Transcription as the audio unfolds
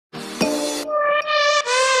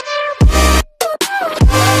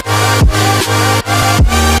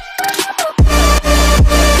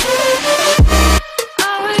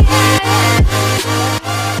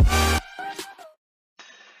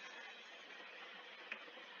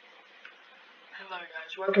Hello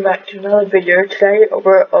guys, welcome back to another video. Today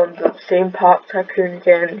we're on the theme park Tycoon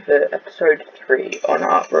again for episode 3 on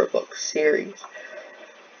our Roblox series.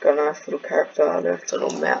 Got a nice little character, a nice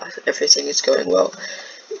little mouse, everything is going well,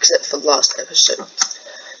 except for last episode.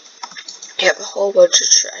 We have a whole bunch of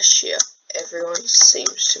trash here. Everyone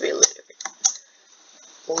seems to be littering.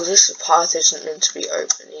 Well, this path isn't meant to be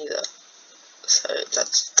open either, so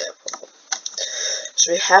that's their problem.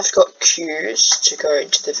 So we have got queues to go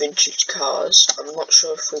into the vintage cars. I'm not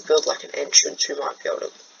sure if we build like an entrance, we might be able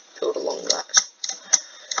to build along that.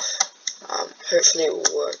 Hopefully it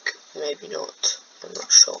will work, maybe not, I'm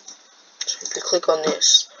not sure. So if you click on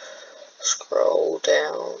this, scroll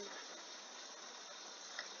down,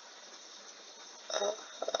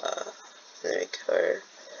 there we go,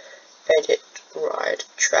 edit ride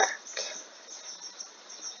track.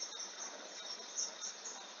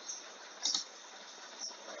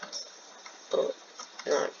 Oh,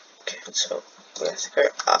 no, cancel. We have to go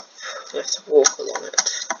up. We have to walk along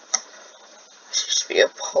it. There seems to be a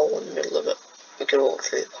pole in the middle of it. We can walk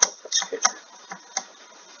through the pole, that's good.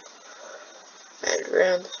 And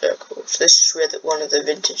around the circle. So this is where one of the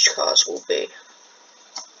vintage cars will be.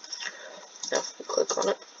 Now if we click on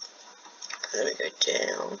it, and then we go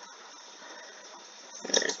down.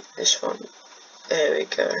 And then this one. There we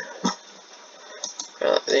go.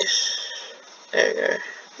 Go like this. There we go.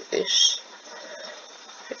 This.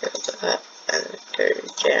 Go like that. And then go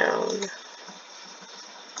down.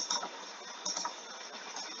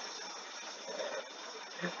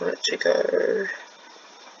 I want it to go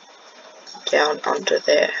down under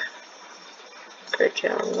there. Go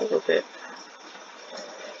down a little bit.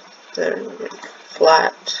 Then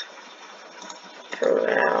flat. Go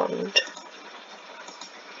around.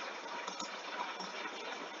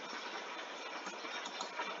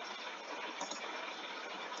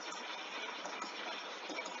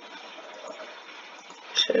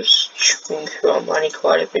 So it's chewing through our money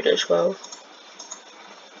quite a bit as well.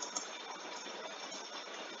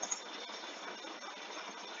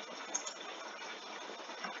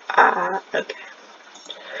 Okay.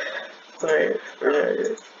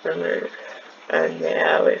 Remove, and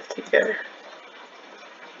now we have to go.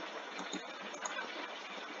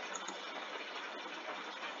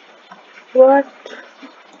 What?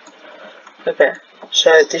 Okay,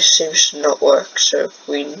 so this seems to not work, so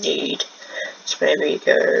we need to maybe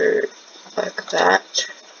go like that,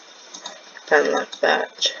 and like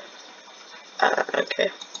that.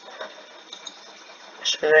 Okay.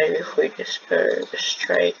 So maybe if we just go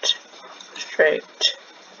straight,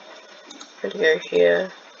 and go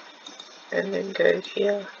here, and then go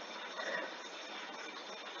here.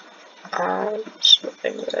 There's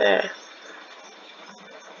nothing there.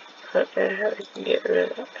 I don't know how we can get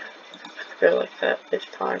rid of that. If I go like that, it's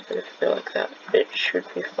fine, but if I go like that, it should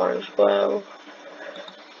be fine as well.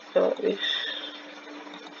 Go like this.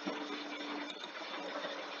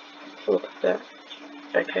 Look at that.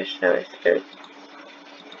 Okay, so now we have to go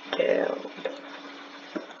down.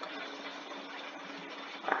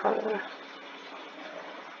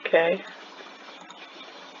 Okay.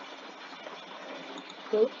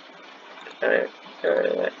 Oops. So go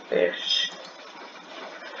like this.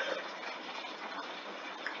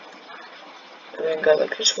 And then go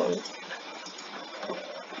like this one.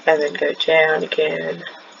 And then go down again.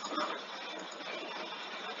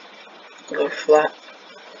 Go flat.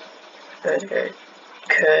 And go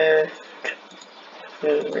curved.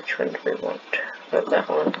 Which one do we want? Not that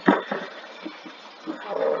one.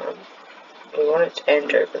 We want it to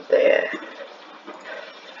end over there.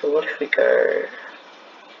 So what if we go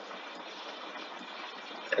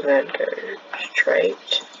and then go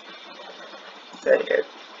straight, and then go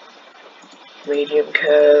medium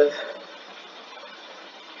curve,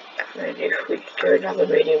 and then if we go another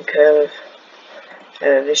medium curve, and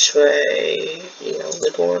then this way, the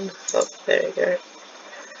little one, oh, there we go,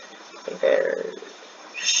 and go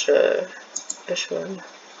this one,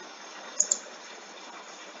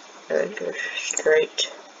 and then go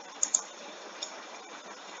straight,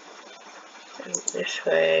 and this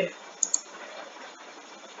way,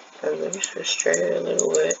 and then just go straight a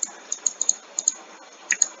little bit.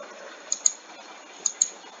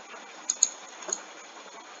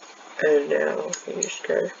 And now we just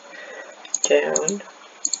go down.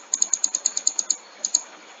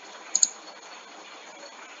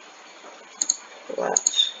 Flat.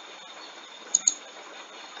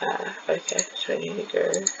 Okay, so I need to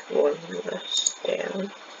go one less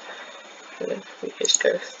down. And then we just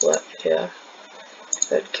go flat here.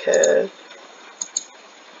 Then curve.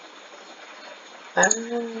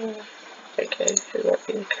 Okay, so it might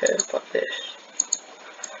be curved like this.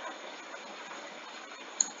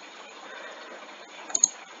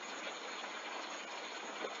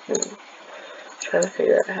 Trying to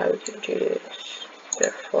figure out how we can do this. Go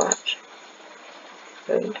flat.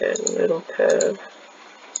 Then go a little curve.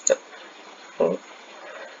 Yep. Oh.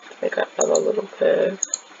 Make another little curve.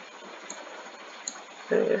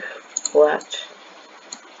 Then go flat.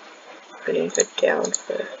 We need to go down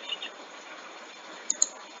first.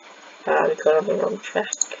 We got on the wrong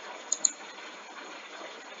track.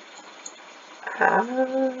 How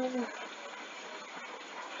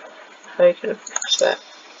are you gonna fix that?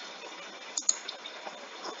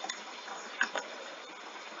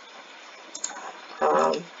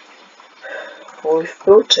 We've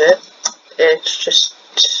built it. It's just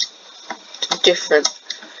different.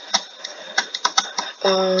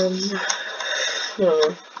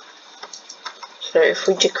 So if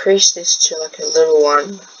we decrease this to like a little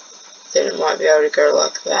one, then it might be able to go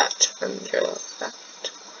like that and go like that.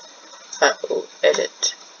 That will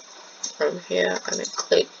edit from here and then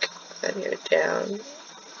click and go down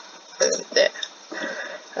and then there.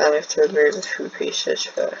 And we have to remove a few pieces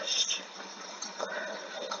first.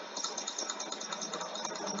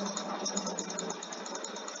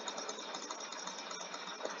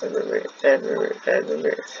 And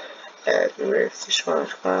remove this one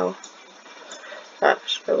as well.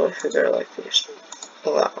 So if we go like this,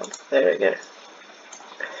 pull that one, there we go.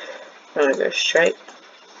 I'm gonna go straight,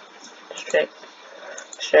 straight,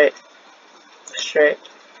 straight, straight,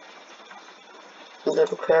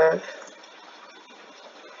 little curve.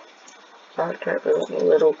 Oh, don't we want a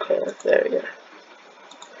little curve, there we go.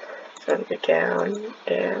 So I'm gonna go down,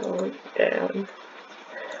 down, down,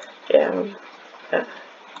 down,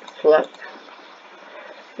 flat.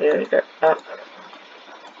 Then we go up,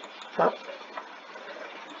 up,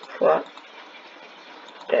 flat,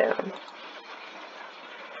 down.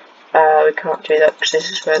 We can't do that because this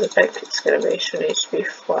is where the back's going to be, so it needs to be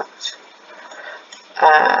flat.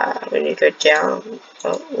 We need to go down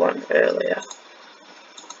one earlier.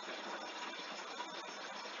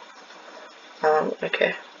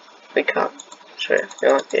 Okay, we can't, so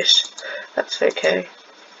go like this, that's okay.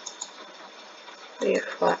 We go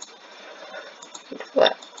flat, and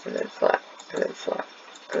flat, and then flat, and then flat,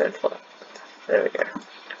 and then flat. There we go.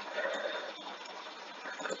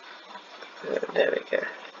 There we go.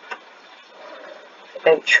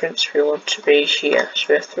 Entrance we want to be here, so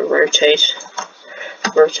we have to rotate,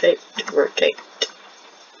 rotate, rotate.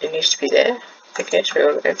 It needs to be there. Okay, so we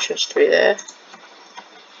want the entrance to be there.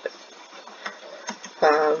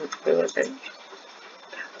 We want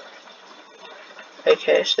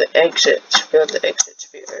okay, so the exit, we want the exit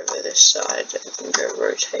to be over this side, and we can go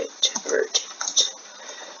rotate, rotate.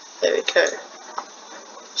 There we go.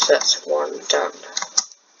 So that's one done.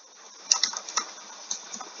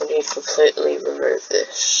 We need to completely remove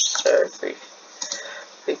this, so if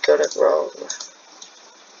we got it wrong.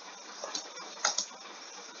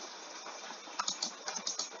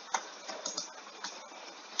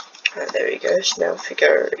 Alright, there we go. So now if we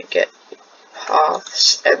go get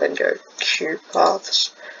paths and then go cube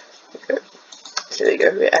paths, there we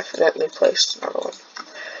go, we accidentally placed another one.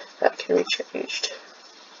 That can be changed.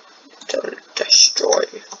 Don't destroy.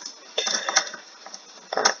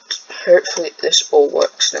 Alright, hopefully this all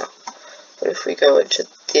works now. But if we go into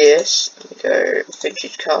this, and we go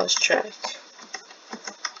vintage cars track,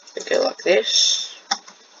 we go like this.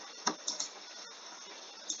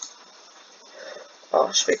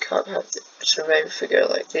 Oh, so we can't have it. So maybe if we go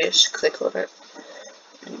like this, click on it,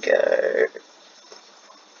 and go.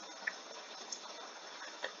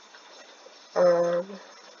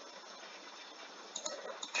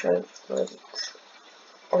 Transfer,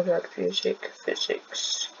 automatic music,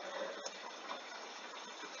 physics.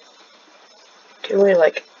 Can we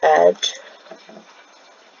like add?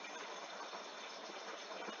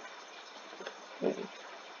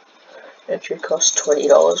 Entry costs $20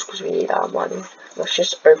 because we need our money. Let's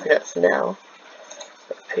just open it for now.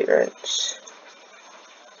 Appearance.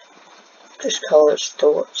 Just colors,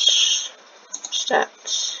 thoughts,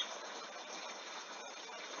 stats.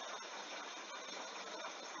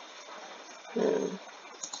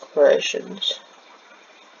 Operations.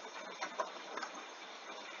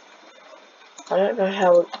 I don't know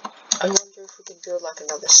how. I wonder if we can build like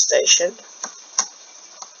another station.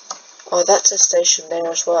 Oh, that's a station there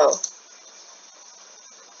as well.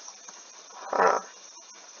 Ah.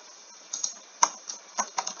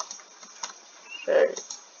 So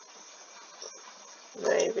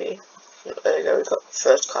maybe. There we go. We got the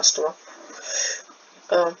first customer.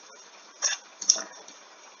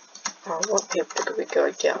 I want people to be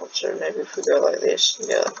going down, so maybe if we go like this and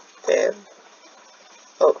go like there.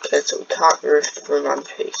 Okay, so we can't move from one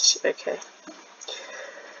piece. Okay.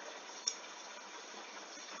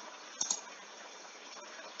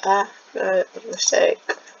 Ah, no, mistake.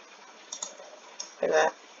 Like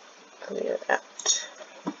that. Leave it out.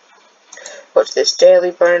 What's this?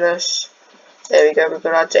 Daily bonus. There we go, we've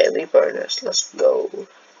got our daily bonus. Let's go.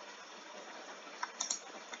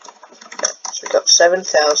 So we've got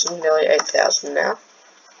 7,000, nearly 8,000 now.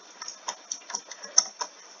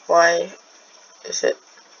 Why is it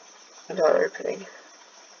not opening?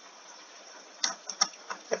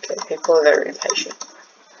 Okay, people are very impatient.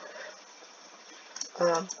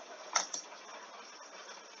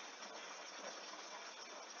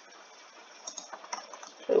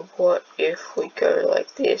 So what if we go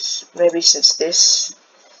like this? Maybe since this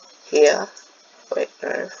here. Wait, no,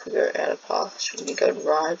 if we go out of paths, we can go to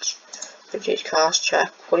rides. We need cast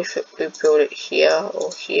track. What if we build it here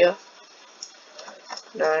or here?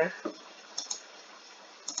 No.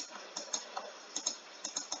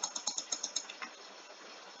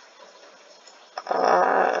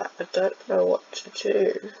 I don't know what to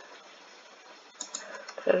do.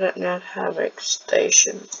 I don't know how to make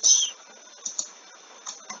stations.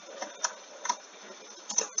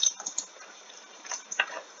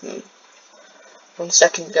 1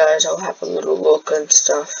 second, guys, I'll have a little look and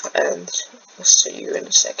stuff, and I'll see you in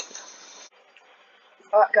a second.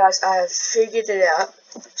 Alright guys, I have figured it out.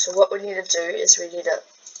 So what we need to do is we need to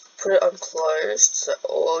put it on closed. So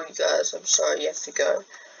all you guys, I'm sorry, you have to go.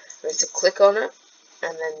 We have to click on it,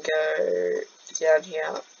 and then go down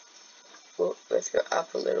here. Ooh, let's go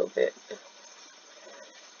up a little bit.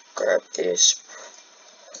 Grab this.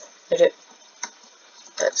 Edit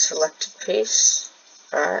that selected piece.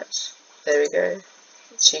 Alright, there we go.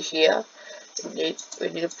 See here, we need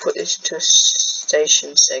to put this into a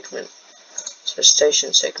station segment. So a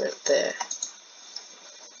station segment there.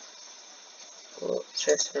 Oh,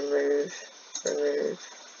 so we have to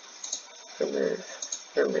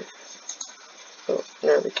remove. Oh,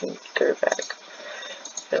 no, we can go back.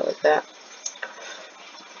 Go like that.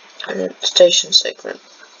 And then station segment.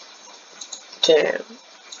 Damn.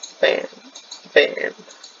 Bam. Bam.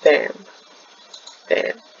 Bam.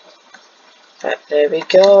 Bam. Right, there we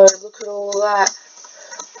go. Look at all that.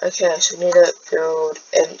 Okay, so we need to build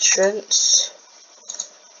entrance.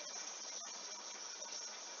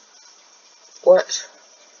 What?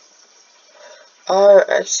 Oh,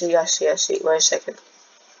 I see. Wait a second.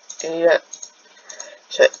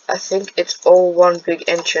 So I think it's all one big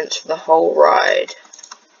entrance for the whole ride.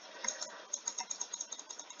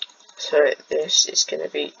 So this is going to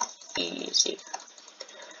be easy.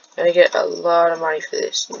 I'm going to get a lot of money for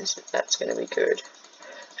this, and that's going to be good.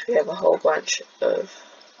 We have a whole bunch of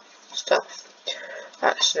stuff.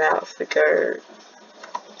 Alright, so now if we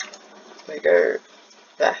go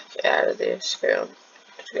back out of this, go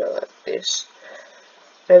like this.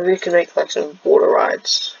 Maybe we can make like some water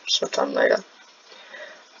rides sometime later.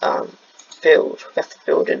 We have to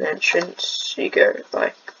build an entrance. So you go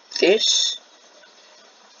like this.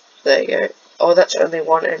 There you go. Oh, that's only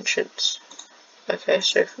one entrance. Okay,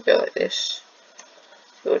 so if we go like this,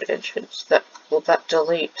 build entrance, that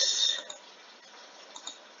deletes.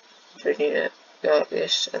 So we need to go like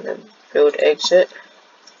this and then build exit.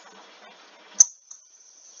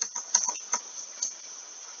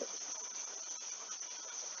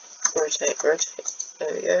 Rotate.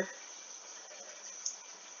 There we go.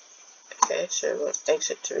 Okay, so we want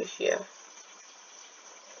exit to be here.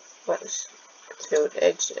 Let's build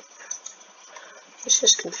exit. This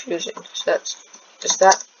is confusing. So is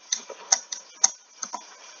that?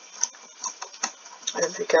 And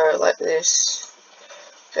if we go like this,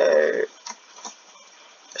 go.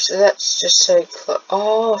 So that's just so close.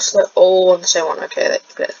 Oh, so they're all on the same one. Okay,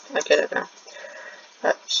 I get it now.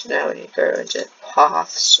 Right, so now we need to go into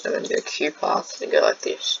paths and then go Q path and go like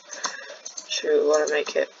this. So we want to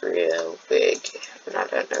make it real big, and I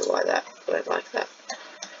don't know why that went like that.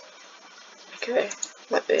 Okay,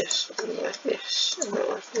 like this, and like this, and then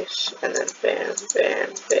like this, and then bam,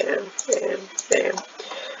 bam, bam, bam, bam,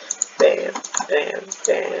 bam, bam,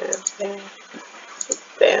 bam, bam,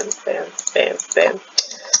 bam, bam, bam, bam.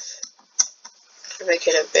 Make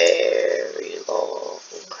it a very long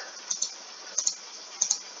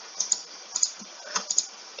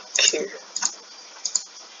queue.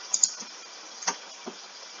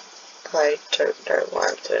 I don't know why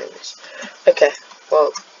I'm doing this. Okay,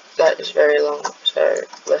 well, that is very long, so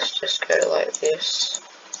let's just go like this.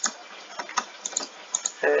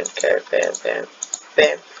 And go bam, bam,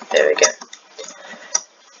 bam. There we go.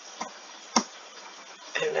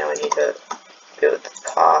 And now we need to build the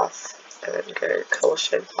path. And then go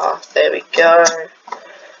cobblestone path. There we go.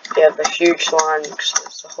 We have a huge line because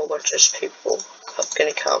there's a whole bunch of people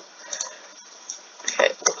going to come.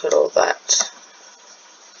 Okay, look at all that.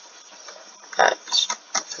 That's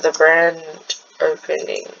for the brand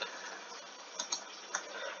opening.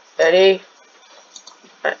 Ready?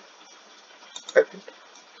 Right. Open.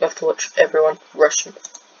 You have to watch everyone rushing.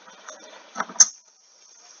 How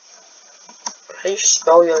do you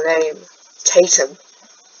spell your name? Tatum.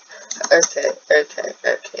 Okay,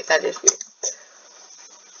 that is weird.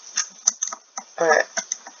 Alright.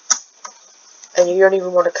 And you don't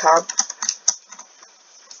even want to come?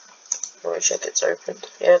 Let me check it's opened.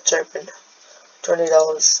 Yeah, it's open.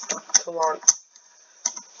 $20. Come on.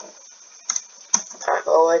 Alright,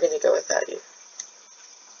 well, we're gonna go without you.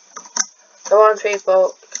 Come on,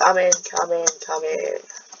 people. Come in.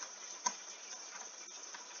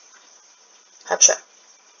 Hacha.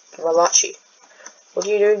 Malachi. What are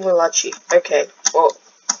you doing, Malachi? Okay, well,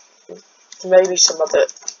 maybe some other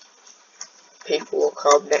people will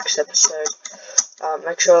come next episode.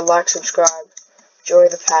 Make sure to like, subscribe, join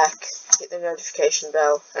the pack, hit the notification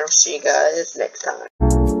bell, and I'll see you guys next time.